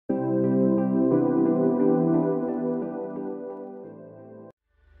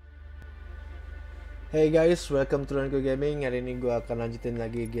Hey guys, welcome to Ranko Gaming. Hari ini gue akan lanjutin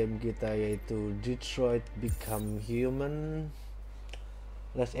lagi game kita yaitu Detroit Become Human.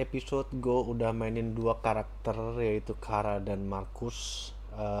 Last episode gue udah mainin dua karakter yaitu Kara dan Marcus.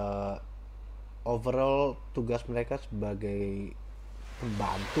 Overall tugas mereka sebagai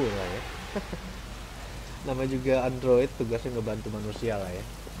pembantu lah ya. Nama juga android, tugasnya ngebantu manusia lah ya.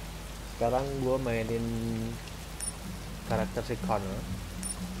 Sekarang gue mainin karakter si Connor,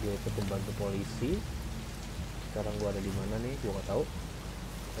 dia itu pembantu polisi. Sekarang gua ada di mana nih? Gua nggak tahu.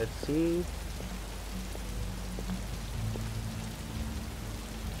 Let's see.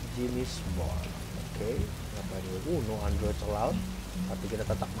 Jimmy's bar. Oke. Ngapain dulu? No Android allowed. Tapi kita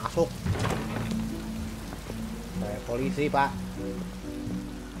tetap masuk. Saya polisi, Pak.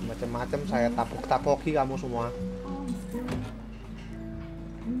 Macam-macam saya tapok-tapoki kamu semua.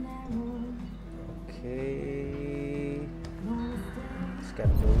 Oke.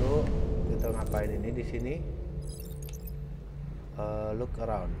 Scan dulu. Kita ngapain ini di sini? Look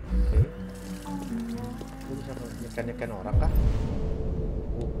around, oke. Lu bisa nyekan orang kah?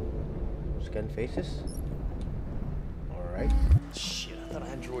 Scan faces. Alright. Shit, I thought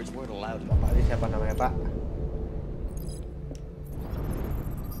androids weren't allowed. Bapak ini siapa namanya, Pak?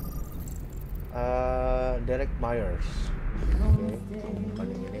 Derek Myers. Oke. Bukan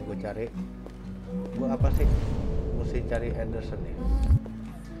yang ini gue cari. Gue apa sih? Mesti cari Anderson nih.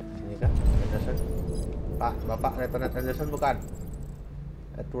 Ini kah? Anderson. Pak, Bapak Lieutenant Anderson bukan?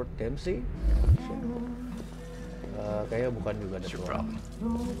 Edward Dempsey? Kayaknya bukan juga ada tuh.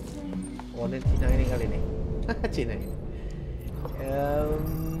 Oh, ini Cina ini kali nih. Cina ini.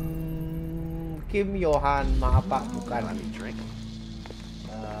 Kim Yohan, maaf Pak, bukan.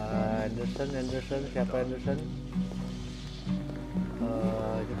 Anderson, siapa Anderson?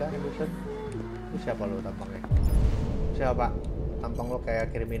 Juga Anderson. Itu siapa lo tampangnya? Siapa Pak? Tampang lo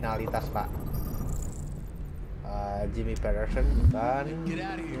kayak kriminalitas Pak. Jimmy Patterson bukan.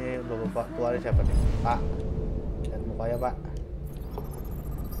 Ini bapak tua siapa nih? Pak, lihat mukanya Pak.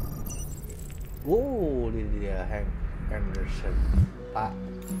 Ini dia Hank Anderson. Pak,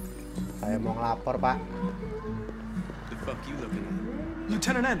 saya mau ngelapor Pak. The fuck you looking at?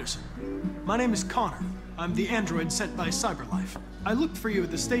 Lieutenant Anderson, my name is Connor. I'm the android sent by CyberLife. I looked for you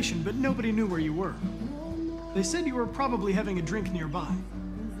at the station, but nobody knew where you were. They said you were probably having a drink nearby.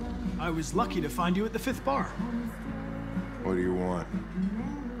 I was lucky to find you at the 5th bar. What do you want?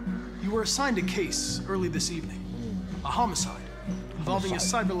 You were assigned a case early this evening. A homicide involving a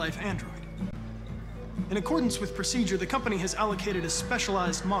CyberLife android. In accordance with procedure, the company has allocated a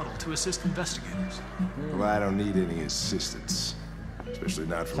specialized model to assist investigators. Well, I don't need any assistance. Especially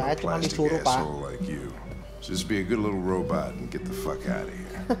not from a plastic asshole like you. Just be a good little robot and get the fuck out of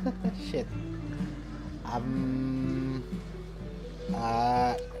here. Shit.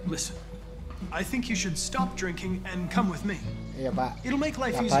 Listen, I think you should stop drinking and come with me. Iya Pak. It'll make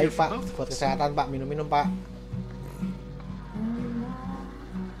life Nggak easier baik, for Pak. both Buat of us. kesehatan Pak, minum-minum Pak.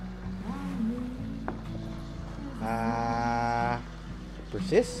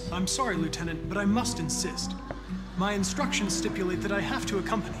 Persis? I'm sorry, Lieutenant, but I must insist. My instructions stipulate that I have to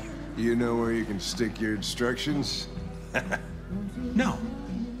accompany you. You know where you can stick your instructions? No.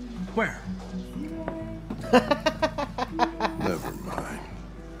 Where? Never mind.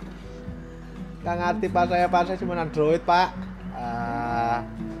 Gak ngerti Pak, saya cuma android Pak.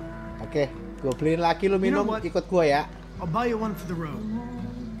 Oke, gue beliin lagi lu minum, You know what? ikut gue ya. I'll buy you one for the road.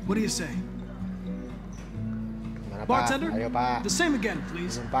 What do you say? Mana Pak? Bartender? Ayo Pak. The same again,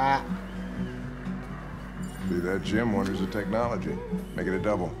 please. Minum Pak. See, that Jim wonders the technology. Make it a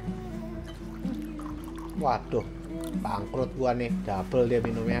double. Waduh, bangkrut gua nih, double dia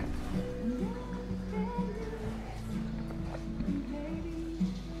minumnya.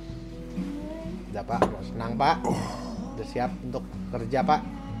 Udah Pak, senang Pak. Udah siap untuk kerja Pak.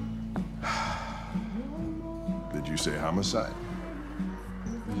 Did you say homicide?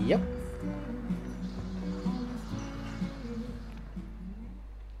 Yep.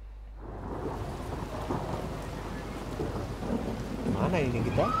 Mana ini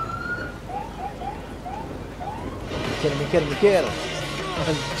kita? Mikir.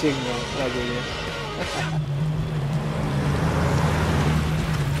 Anjing lagunya.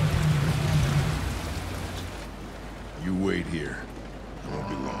 You wait here. It won't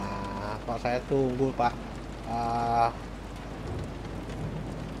be long. Pak saya tunggu Pak.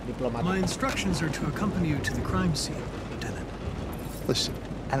 Diplomat. My instructions are to accompany you to the crime scene, Lieutenant. Listen,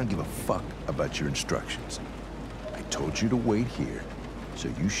 I don't give a fuck about your instructions. I told you to wait here.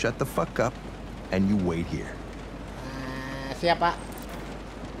 So you shut the fuck up and you wait here. Siap Pak.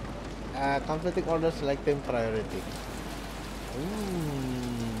 Conflicting order selecting priority.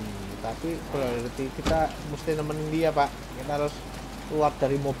 Tapi priority kita mesti nemenin dia, Pak. Kita harus keluar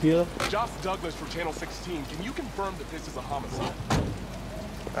dari mobil. Josh Douglas for Channel 16. Can you confirm that this is a homicide?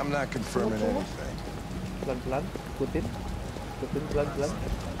 I'm not confirming anything. Pelan-pelan, ikutin pelan-pelan.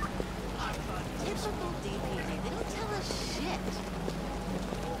 Typical DPD. They don't tell us shit.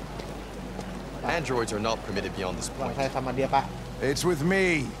 Androids are not permitted beyond this Bang, point. saya sama dia, Pak. It's with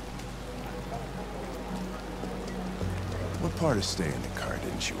me. What part of stay in the car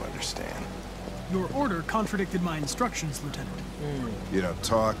didn't you understand? Your order contradicted my instructions, Lieutenant. You don't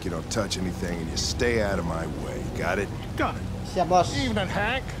talk, you don't touch anything, and you stay out of my way. Got it? Got it. Siap, Bos. Evening,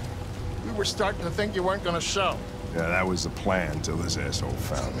 Hank. We were starting to think you weren't gonna show. Yeah, that was the plan till this asshole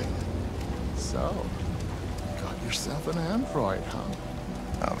found me. So, got yourself an android, huh?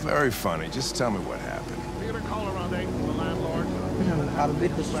 Oh, very funny. Just tell me what happened. We got a call around 8 from the landlord.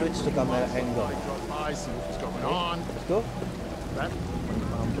 Arbit to switch to camera angle. I drove by, see what was going on. Let's go. Then, we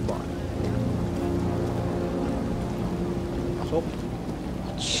found the body. Masuk.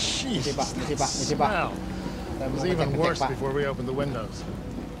 Jesus, Pak, misi, Pak, misi, Pak. smell. Kita It was mau even ngecek-ngecek, worse Pak. before we opened the windows.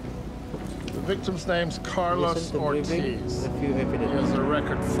 The victim's name's Listen Carlos to briefing, Ortiz. review He evidence. has a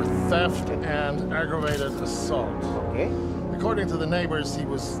record for theft and aggravated assault. Oke. According to the neighbors, he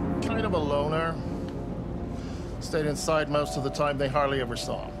was kind of a loner. Stayed inside most of the time. They hardly ever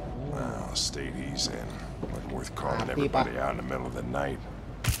saw him. Well, state he's in. Wasn't worth calling Happy, everybody Pak. out in the middle of the night.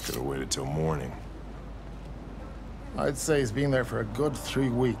 Could have waited till morning. I'd say he's been there for a good 3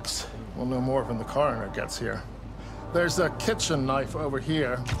 weeks. We'll know more when the coroner gets here. There's a kitchen knife over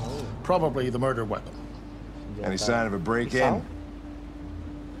here. Probably the murder weapon. Any sign of a break-in? Pisau?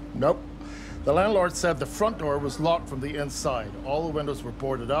 Nope. The landlord said the front door was locked from the inside. All the windows were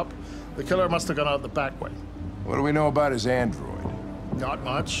boarded up. The killer must have gone out the back way. What do we know about his android? Not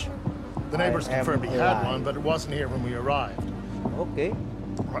much. The neighbors I am confirmed he had alive. one, but it wasn't here when we arrived. Oke.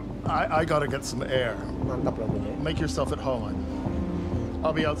 I gotta get some air. Mantap lagunya. Make yourself at home.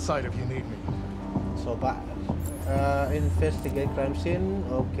 I'll be outside if you need me. So, Pak, investigate crime scene.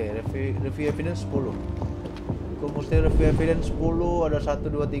 Oke, review evidence 10. Aku mesti review evidence 10. Ada 1,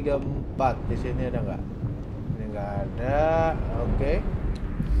 2, 3, 4. Di sini ada nggak? Ini nggak ada. Oke.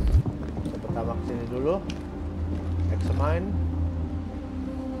 Kita pertama kesini dulu. Examine.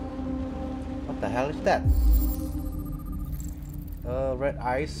 What the hell is that? Red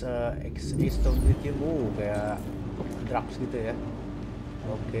eyes, extone lithium. Kayak drugs gitu ya.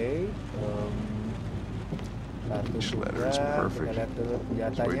 Oke. Satu This letter is juga. perfect. Kita lihat dulu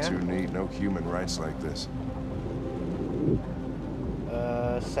It's way senjatanya. too neat. No human writes like this.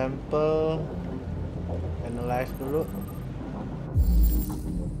 Sample. Analyze dulu.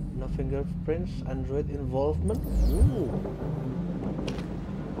 No fingerprints. Android involvement.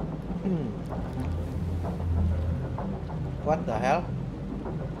 What the hell?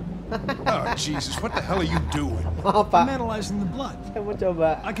 Oh, Jesus, what the hell are you doing? Oh, I'm Pak. analyzing the blood. Saya mau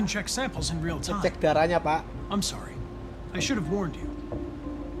coba I can check samples in real time. cek darahnya, Pak. I'm sorry. I should have warned you.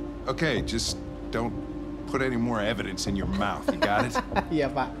 Okay, just don't put any more evidence in your mouth. You got it?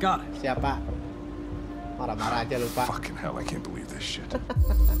 Iya, Pak. Got it. Siap, Pak. Marah-marah aja lu, Pak. Fucking hell, I can't believe this shit.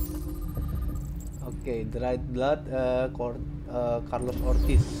 Oke, dried blood, Carlos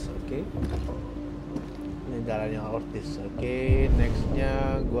Ortiz. Oke. Ini darahnya Ortiz. Oke,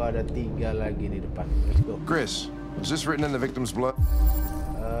 nextnya gua ada 3 lagi di depan. Let's go. Chris, is this written in the victim's blood?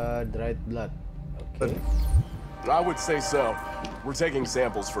 Dried blood. Oke. I would say so. We're taking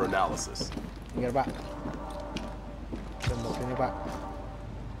samples for analysis. Pinggir, Pak. Tembok sini, Pak.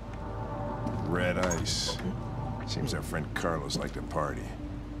 Red ice. Seems our friend Carlos liked to party.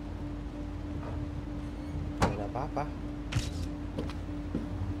 Tidak ada apa-apa.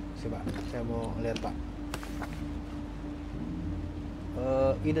 Sini, Pak. Saya mau lihat, Pak.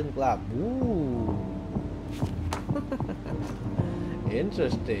 Eden Club.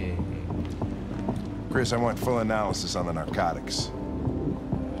 Interesting. Chris, I want full analysis on the narcotics.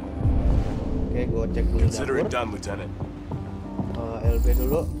 Oke, gue cek dulu Consider it dapur. done, Lieutenant. LB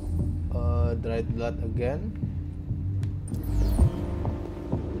dulu. Dried blood again.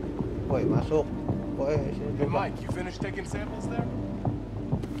 Woi, masuk. Woi, sini Hey, coba. Mike, you finished taking samples there?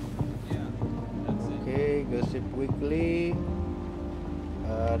 Oke, gossip weekly.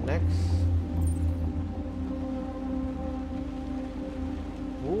 Next.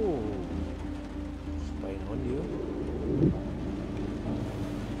 Spying on you.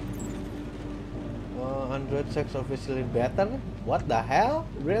 Android sex officially better. What the hell?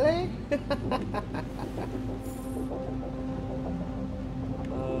 Really?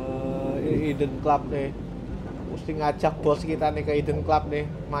 Eden Club nih. Mesti ngajak bos kita nih ke Eden Club nih,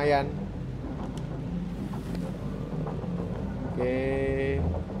 Mayan. Oke.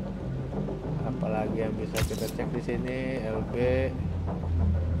 Apalagi yang bisa kita cek di sini? LB.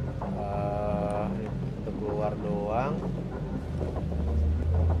 Untuk keluar doang.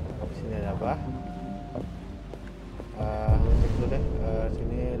 Di sini ada apa? Cek dulu deh.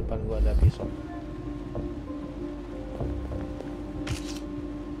 Sini depan gua ada pisau.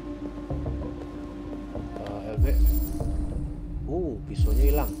 LB. Pisaunya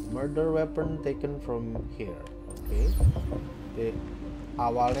hilang. Murder weapon taken from here. Oke.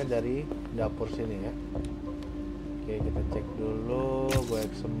 Awalnya dari dapur sini ya. Oke, kita cek dulu. Gue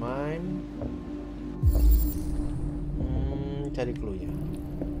examine. Cari clue-nya.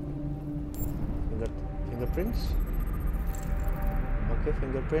 Fingerprints. Oke,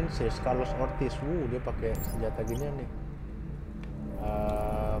 fingerprints ya Carlos Ortiz. Dia pakai senjata ginian nih.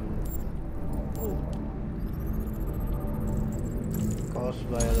 Cause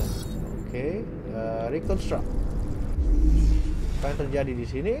violence. Oke, reconstruct. Apa yang terjadi di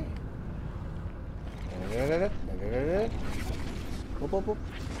sini?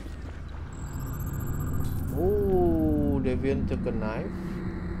 Deviant took a knife.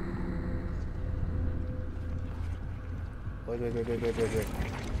 Wait.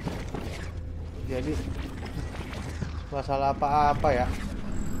 Jadi masalah apa ya?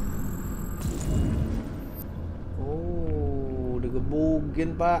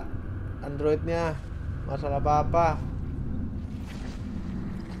 Digebukin pak androidnya. Masalah apa?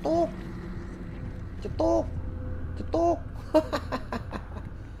 Cetuk.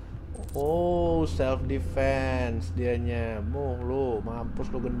 Self defense dianya. Lu mampus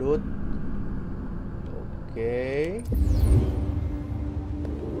lu gendut. Oke.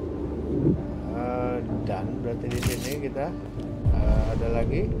 Dan berarti di sini kita ada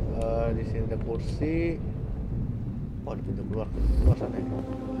lagi di sini ada kursi. Di pintu keluar sana ya.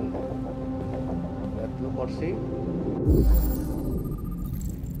 Lihat dulu kursi.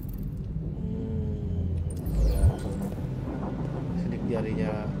 Sidik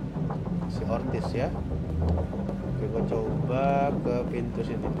jarinya si Ortiz ya. Oke, gua coba ke pintu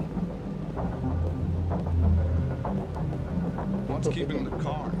sini. What's keeping the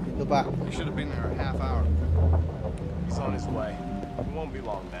car? Itu pak. He should have been there a half hour. He's on his way. It won't be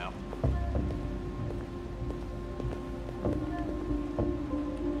long now.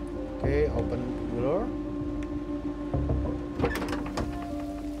 Oke, open door.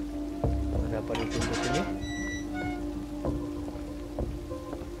 Ada apa di pintu sini?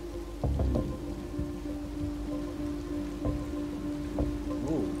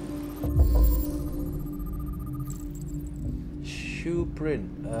 Shoe print.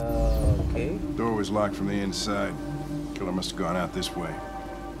 Okay. Door was locked from the inside. Killer must have gone out this way.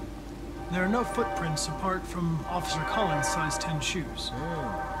 There are no footprints apart from Officer Collins' size 10 shoes.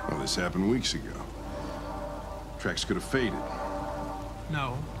 Well, this happened weeks ago. Tracks could have faded.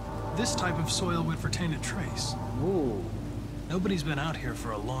 No, this type of soil would retain a trace. Nobody's been out here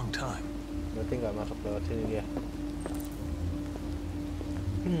for a long time. Berarti nggak masuk lewat sini dia.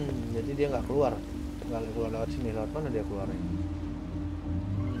 Jadi dia nggak keluar lewat sini. Lewat mana dia keluarnya?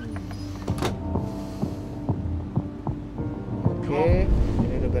 Oke,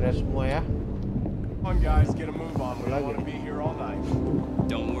 ini udah beres semua ya. Come on, guys, get a move on. We don't want to be here all night.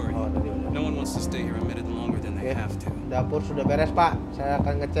 Don't worry. No one wants to stay here a minute longer than they have to. Dapur sudah beres, Pak. Saya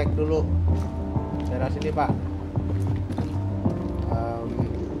akan ngecek dulu. Daerah sini, Pak.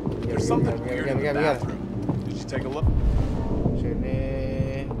 There's something weird in the bathroom. Did you take a look?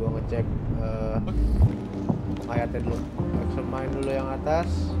 Sini gua ngecek mayatnya dulu. Examine dulu yang atas.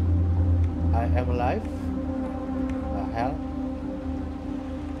 I am alive. Hell.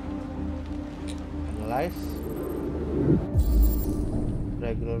 Analyze.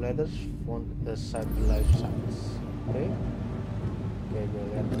 Regular letters font the side life size. Oke, gue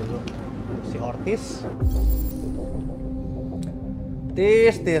lihat dulu si Ortiz.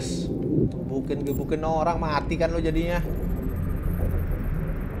 Tis gebukin orang mati kan lo jadinya.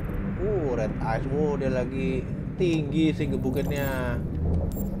 Red eyes. Dia lagi tinggi sih gebukinnya.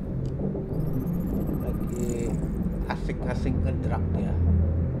 Lagi asik ngedrak dia.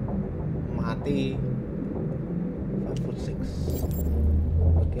 Mati. 5'6".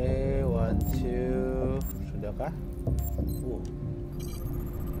 Oke, 1, 2. Sudahkah?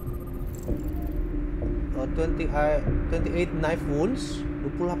 28 knife wounds,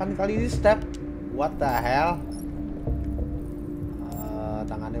 28 kali di stab. What the hell?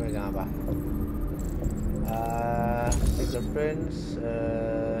 Tangannya megang apa? Fingerprints,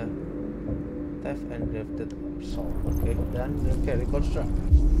 theft and drafted assault. Oke, dan reconstruct.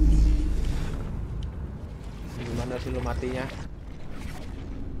 Gimana sih lu matinya?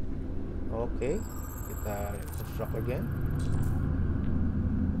 Oke, kita reconstruct again.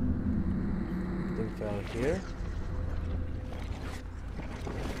 Something fell here.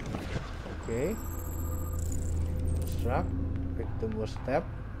 Okay. Struck. Victim was stabbed.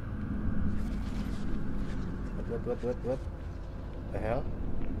 What? The hell?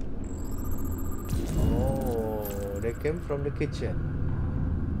 Oh, they came from the kitchen.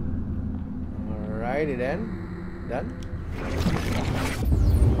 Alrighty then. Done.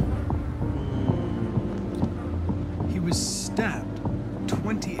 He was stabbed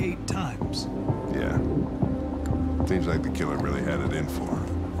 28 times. Yeah. Seems like the killer really had it in for him.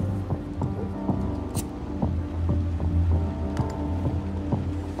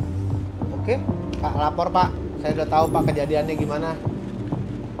 Oke, Pak, lapor Pak. Saya udah tahu Pak kejadiannya gimana.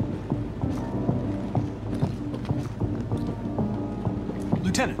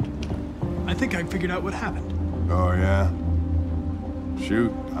 Lieutenant, I think I figured out what happened. Oh, yeah?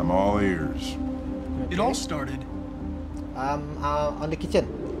 Shoot, I'm all ears. It all started On the kitchen.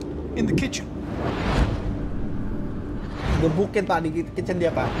 in the kitchen. Gebukin Pak di kitchen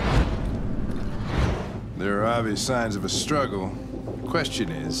dia Pak. There are obvious signs of a struggle. The question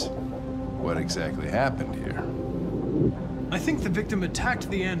is, what exactly happened here? I think the victim attacked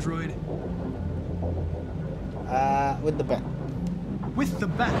the android With the bat. with the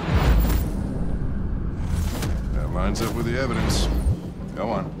bat. That lines up with the evidence. Go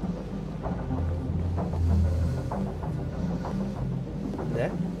on.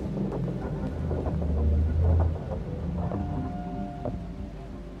 There.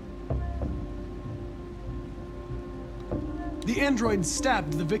 The android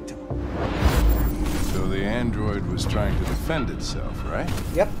stabbed the victim. So the android was trying to defend itself, right?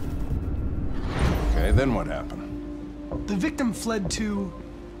 Yep. Okay, then what happened? The victim fled to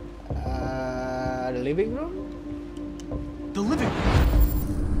The living room. the living room.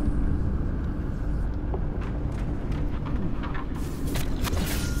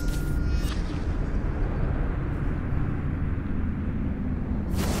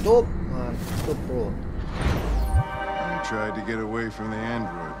 Tutup, mantap bro. You tried to get away from the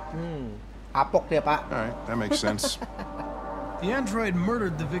android. Apok dia Pak. All right, that makes sense. The android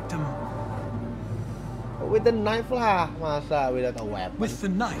murdered the victim With the knife lah, masa without a weapon. with the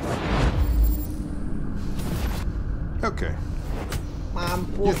knife. Okay,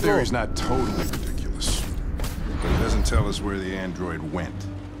 Mampus your bro. theory's not totally ridiculous, but it doesn't tell us where the android went.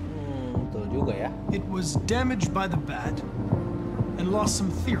 Betul juga ya. It was damaged by the bat and lost some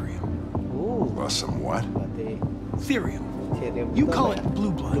therium. Lost some what? Berarti Therium. cerium You itu call apa it ya?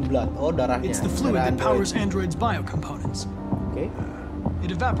 blue blood. Blue blood. Oh, darahnya. It's the fluid Darah that android. powers androids' biocomponents. Oke. It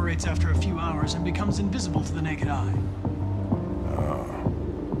evaporates after a few hours and becomes invisible to the naked eye.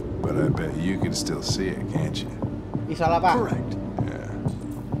 But I bet you can still see it, can't you? Ih, salah Pak. Correct. Yeah.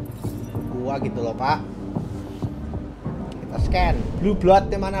 Gua gitu loh Pak. Kita scan. Blue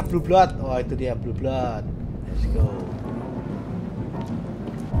bloodnya mana? Blue blood. Oh itu dia blue blood. Let's go.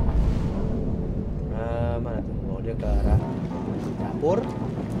 Mana tuh? Oh dia ke arah dapur.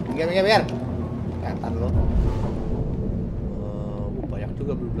 Biar. Kelihatan loh. Banyak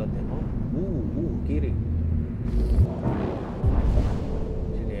juga blue bloodnya. Oh, kiri.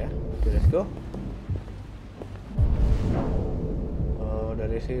 Sini ya. Oke, let's go.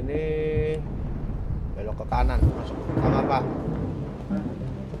 Dari sini belok ke kanan, masuk ke kamar Pak.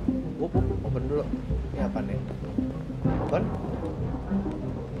 Open dulu. Ini apa nih? Open.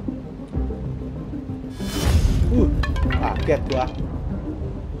 Kaget gua.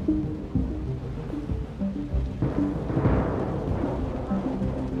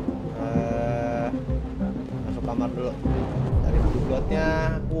 Masuk kamar dulu. Dari blue bloodnya.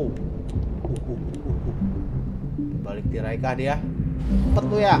 Balik tirai kah dia? Cepet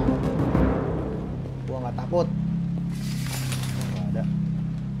lu ya. Gua nggak takut. Nggak ada.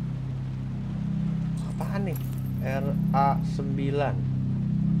 Apaan nih? RA9.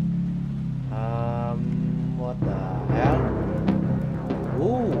 What the hell?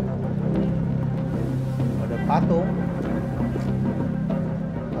 Ada patung.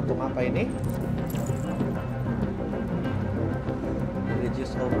 Patung apa ini?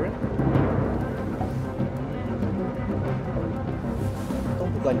 Religious over it.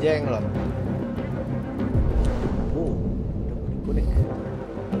 Bukan jenglot. Udah kuning.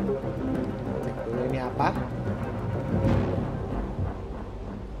 Cek dulu ini apa?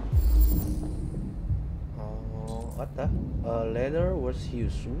 What the? A ladder was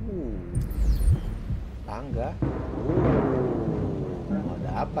used. Tangga.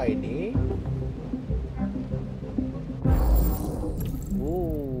 Ada apa ini?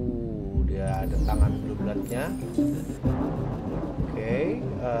 Dia ada tangan blue bloodnya. Oke,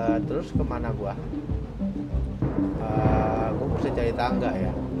 terus kemana gua? Gua mesti cari tangga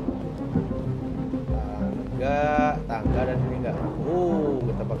ya. enggak, tangga dan ini enggak.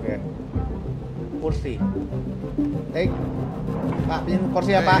 Kita pakai kursi. Pak, pinjam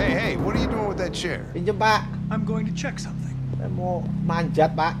kursi ya, Pak. Hey, what are you doing with that chair? Pinjam, Pak. I'm going to check something. Saya mau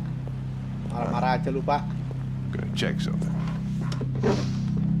manjat, Pak. Marah-marah aja lu, Pak. Gonna check something.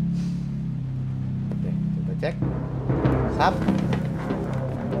 Oke, kita cek. Sap.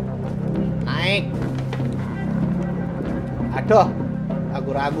 Naik. Aduh,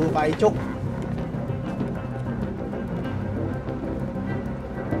 ragu-ragu Pak Icuk.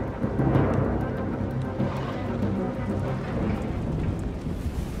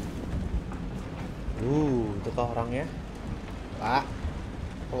 Itu kah orangnya? Pak,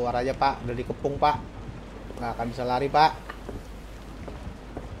 keluar aja Pak, udah dikepung Pak. Nggak akan bisa lari Pak.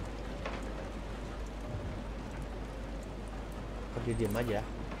 Dia diam aja.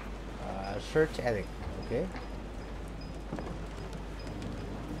 Search attic, oke.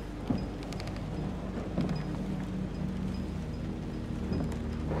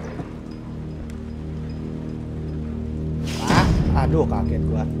 Aduh, kaget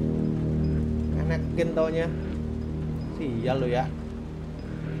gua. Enekin taunya. Sial lo ya.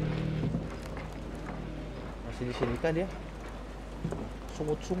 Masih di sini kah dia?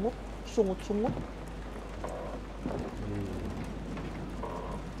 Sungut-sungut.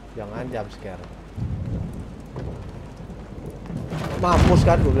 Jangan jump scare. Mampus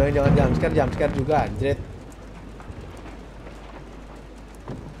kan, gue bilang jangan jump scare juga, anjrit.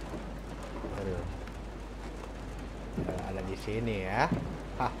 Aduh. Ada di sini ya.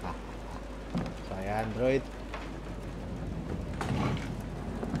 Hahaha. Saya Android.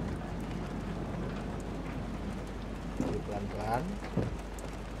 Pelan-pelan.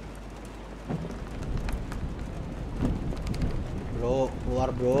 Bro,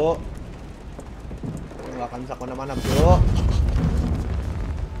 keluar bro. Nggak akan bisa kemana-mana bro.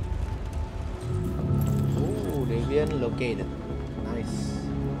 Deviant located. Nice.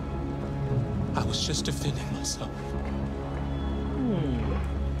 I was just defending myself.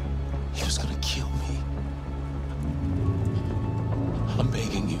 He was gonna kill me. I'm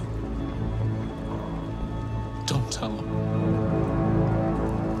begging you. Don't tell him.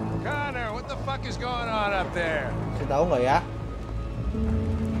 Connor, what the fuck is going on up there? Saya tahu nggak ya?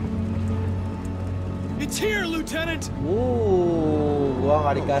 It's here, Lieutenant. Gua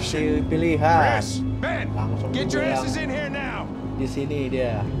nggak dikasih pilihan. Chris, Ben, Langsung get your bilang, asses in here now. di sini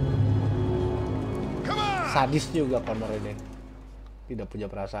dia. Come on. Sadis juga Connor ini. Tidak punya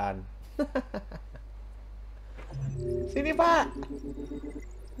perasaan. Sini Pak.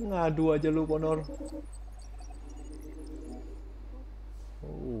 Ngadu aja lu Connor.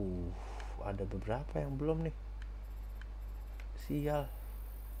 Ada beberapa yang belum nih. Sial.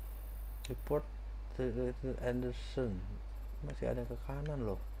 Report Anderson. Masih ada ke kanan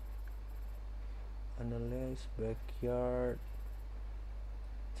loh. Analyze backyard.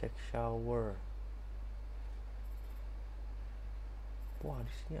 Check shower. Wah,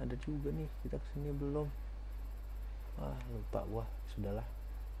 di sini ada juga nih. Kita kesini belum. Lupa gua. Sudahlah.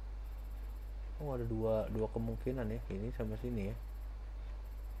 Ada dua kemungkinan ya. Ini sama sini ya.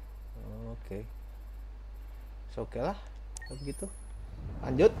 Oke. Oke lah. Begitu.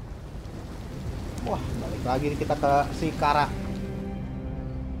 Lanjut. Wah, balik lagi nih kita ke si Kara.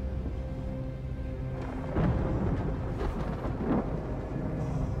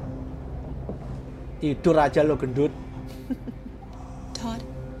 Tidur aja lo gendut. Todd.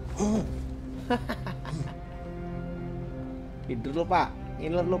 Tidur lo Pak.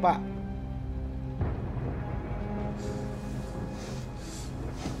 Ngiler lo Pak.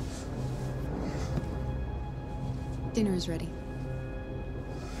 Dinner is ready.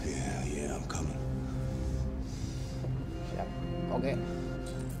 Yeah, I'm coming. Siap. Oke.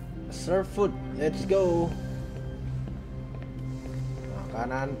 Serve food. Let's go.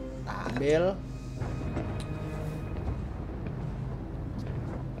 Makanan ambil.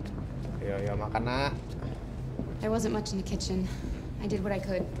 Yo makan nak. There wasn't much in the kitchen. I did what I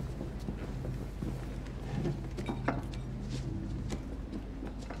could.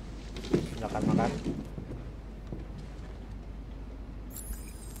 Silakan makan.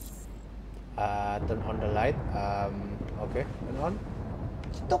 Turn on the light. Oke, turn on.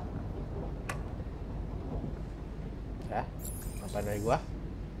 Stop. Ya, ngapain dari gua?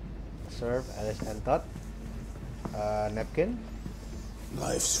 Serve Alice and Todd. Napkin.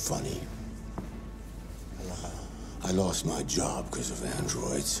 Life's funny. I lost my job because of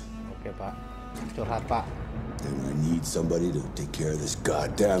androids. Oke, Pak. Curhat, Pak. And when I need somebody to take care of this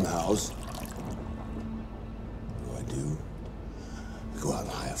goddamn house, what do? I go out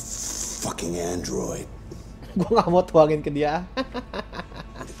and hire a fucking android. Gua nggak mau tuangin ke dia.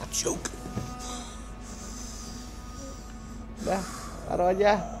 Joke. Udah, taruh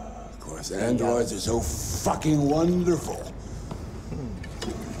aja. Of course, androids are so fucking wonderful.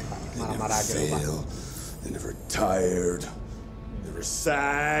 They never Marah-marah aja lu, Pak. fail. They're never tired. Never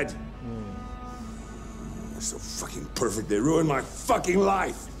sad. They're so fucking perfect. They ruin my fucking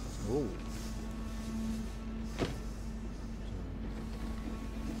life.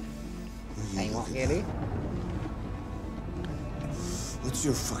 Tengok kiri. What's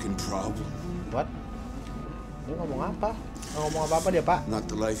your fucking problem? What? Dia ngomong apa? Nggak ngomong apa-apa dia, Pak.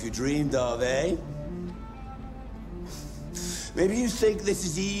 Not the life you dreamed of, eh? Maybe you think this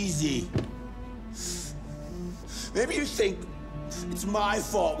is easy. Maybe you think it's my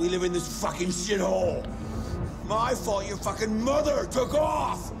fault we live in this fucking shithole. My fault your fucking mother took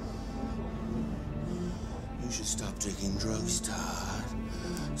off. You should stop taking drugs, Todd.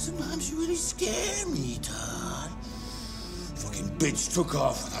 Sometimes you really scare me, Todd. Fucking bitch took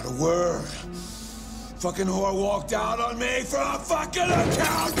off without a word. Fucking whore walked out on me for a fucking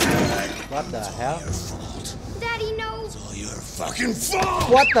accountant! What the hell? Your fault. Daddy, no. It's all your fucking fault!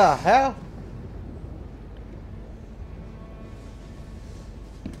 What the hell?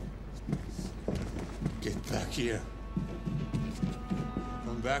 Get back here.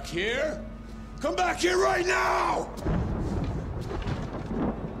 Come back here. Come back here right now!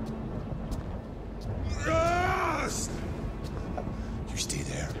 Yes! You stay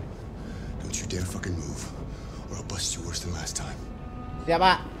there. Don't you dare fucking move, or I'll bust you worse than last time.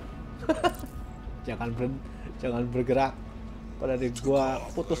 Siapa? jangan bergerak. Pada di gua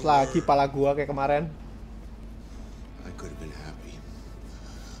putus lagi pala gua kayak kemarin. I could have been happy.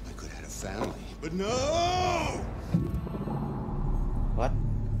 I could have had a family. But no! What?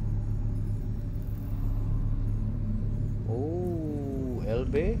 Oh,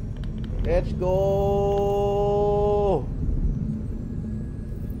 LB. Let's go.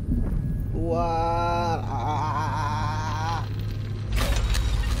 Keluar.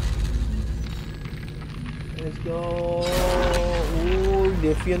 Let's go.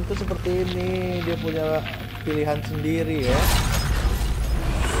 Deviant tuh seperti ini. Dia punya pilihan sendiri ya.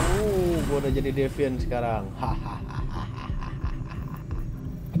 Gua udah jadi Deviant sekarang.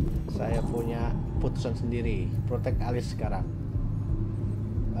 Saya punya putusan sendiri. Protect Alice sekarang.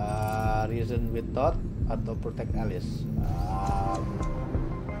 Reason with thought atau Protect Alice.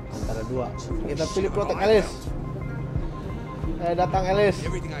 Antara dua. Kita pilih Protect Alice. Datang Alice.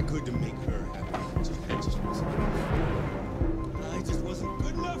 Everything I could to make her happy. I just wasn't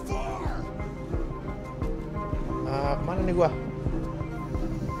good enough for her. Kemana nih gua?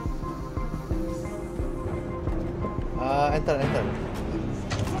 Enter. Enter.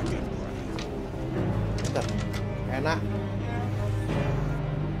 Enak.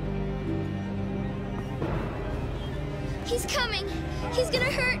 He's coming. He's gonna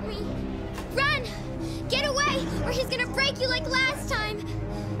hurt me. Run! Get away, or he's gonna break you like last time.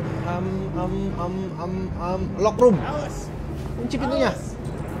 Lock room. Alice! Kunci pintunya.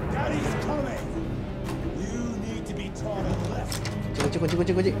 Daddy's coming. You need to be taught a lesson. Kunci. Let's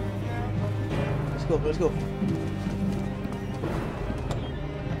go.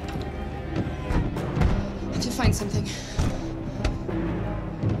 I have to find something.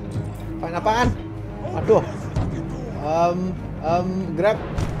 Find apaan? Aduh. Grab.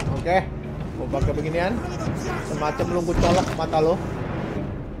 Oke. Gua pakai beginian. Semacam lunggu colok mata lo.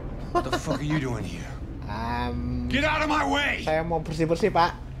 What the fuck are you doing here? Get out of my way! Saya mau bersih-bersih,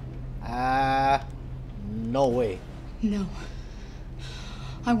 Pak. No way. No.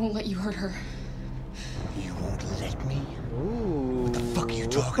 I won't let you hurt her. You won't let me? Ooh. What the fuck are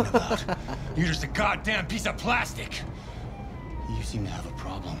you talking about? You're just a goddamn piece of plastic. You seem to have a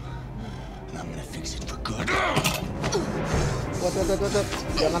problem, and I'm gonna fix it for good. Wat.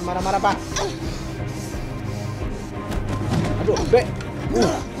 Jangan marah-marah, Pak. Aduh, B.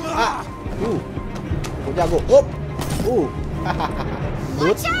 A. Aku jago. Up.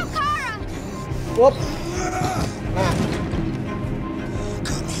 Watch out, Kara! Up. Nah.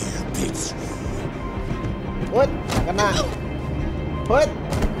 Come here, bitch. Hut, kena.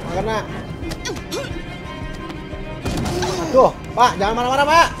 Aduh, Pak, jangan marah-marah,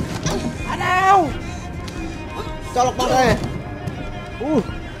 Pak. Aduh. Colok matanya.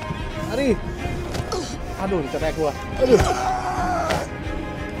 Lari. Aduh, dicetek gua. Aduh.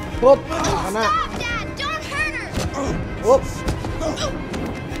 Hut, kena. Stop, Dad! Don't hurt her! Up.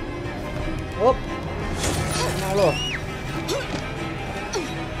 Kena lo.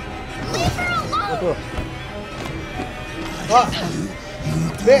 Leave her alone! Tuh. Pak.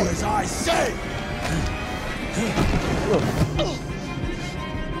 B. As I say.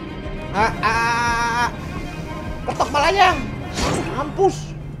 Ketok malahnya.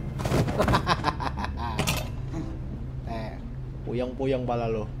 Mampus. Puyang-puyang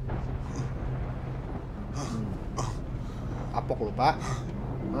pala lo. Apok lu, Pak.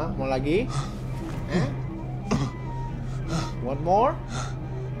 Hah? Mau lagi? One more?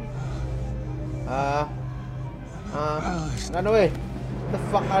 Run away. Get the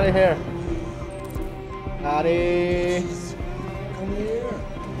fuck out of here. Lari. Come here.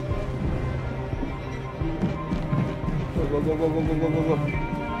 Go.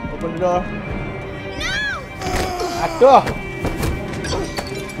 Open the door. No! Aduh.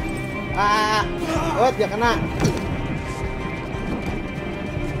 Dia kena.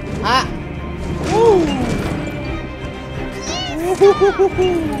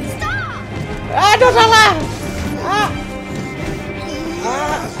 Stop! Aduh, salah.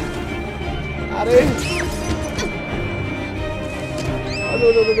 Lari.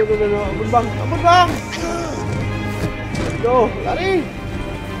 Aduh. Ampun bang. Aduh, lari.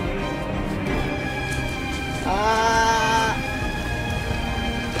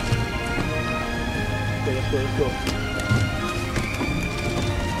 Let's go.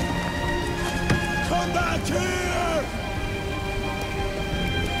 Come back here!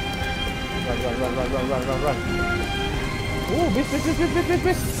 Run.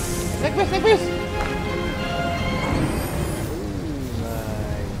 Bis. Naik bis.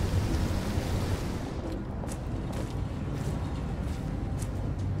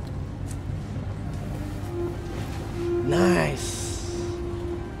 Nice.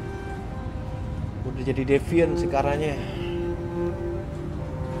 Udah jadi Deviant sekarangnya.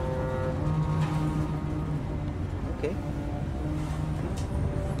 Oke.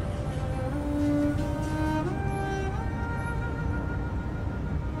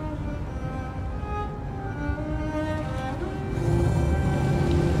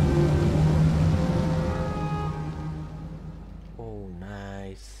 Oh,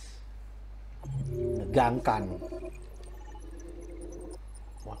 nice. Menegangkan.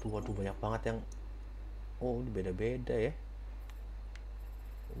 Waduh, banyak banget yang... Oh, ini beda-beda ya.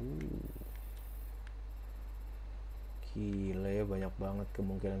 Gila ya, banyak banget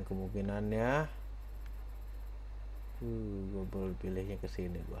kemungkinannya. Gue boleh pilihnya ke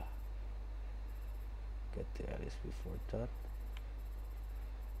sini gua. Get the Alice before that.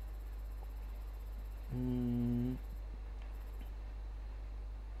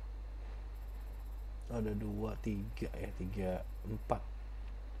 Ada 2, 3 ya,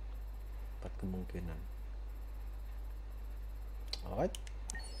 4 kemungkinan. Alright.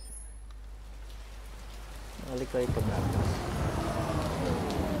 Balik lagi ke belakang.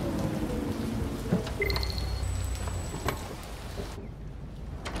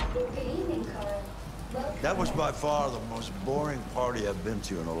 That was by far the most boring party I've been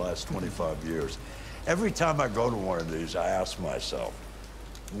to in the last 25 years. Every time I go to one of these, I ask myself,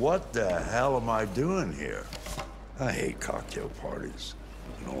 what the hell am I doing here? I hate cocktail parties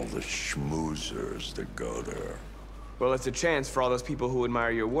and all the schmoozers that go there. Well, it's a chance for all those people who admire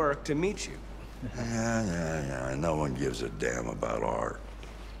your work to meet you. Yeah. No one gives a damn about art.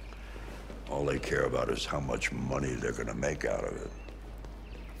 All they care about is how much money they're gonna make out of it.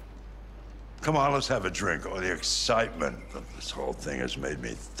 Come on, let's have a drink. Oh, the excitement of this whole thing has made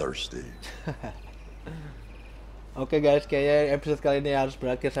me thirsty. Oke guys, kayaknya episode kali ini harus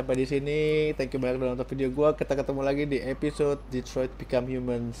berakhir sampai di sini. Thank you banyak udah nonton video gua. Kita ketemu lagi di episode Detroit Become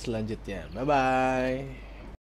Human selanjutnya. Bye bye.